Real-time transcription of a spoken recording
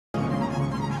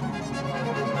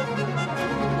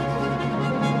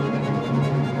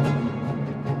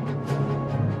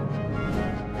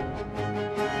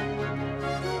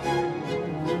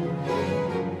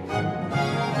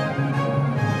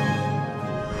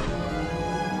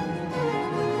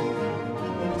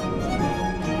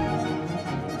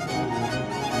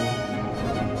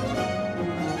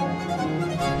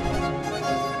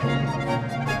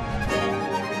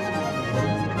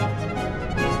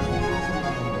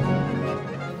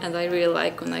And I really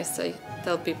like when I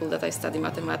tell people that I study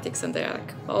mathematics and they're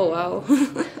like, oh wow.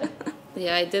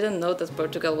 Yeah, I didn't know that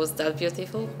Portugal was that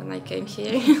beautiful when I came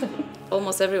here.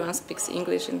 Almost everyone speaks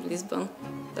English in Lisbon.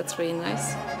 That's really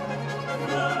nice.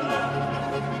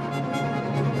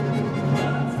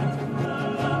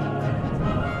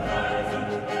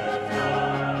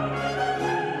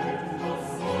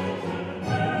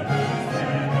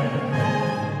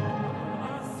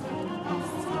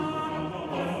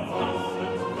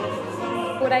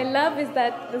 What I love is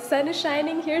that the sun is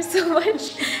shining here so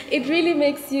much. It really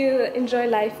makes you enjoy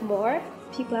life more.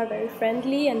 People are very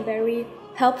friendly and very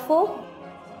helpful.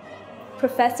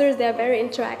 Professors, they're very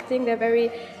interacting, they're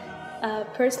very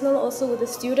personal also with the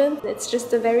students. It's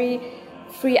just a very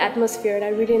free atmosphere and I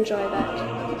really enjoy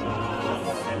that.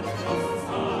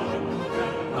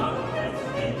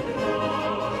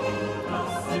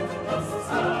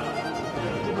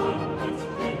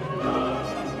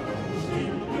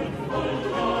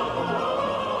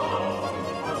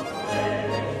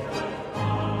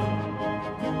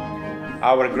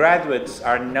 Our graduates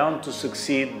are known to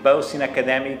succeed both in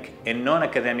academic and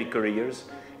non-academic careers,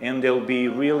 and they'll be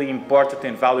really important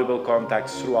and valuable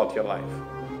contacts throughout your life.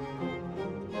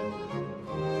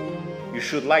 You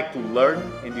should like to learn,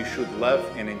 and you should love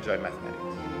and enjoy mathematics.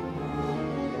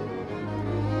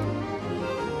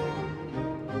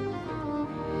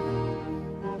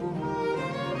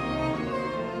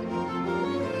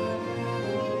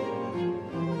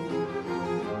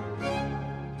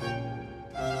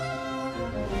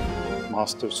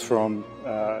 Masters from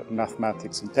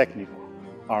mathematics and Técnico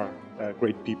are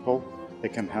great people. They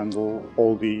can handle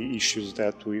all the issues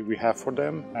that we have for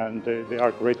them, and they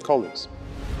are great colleagues.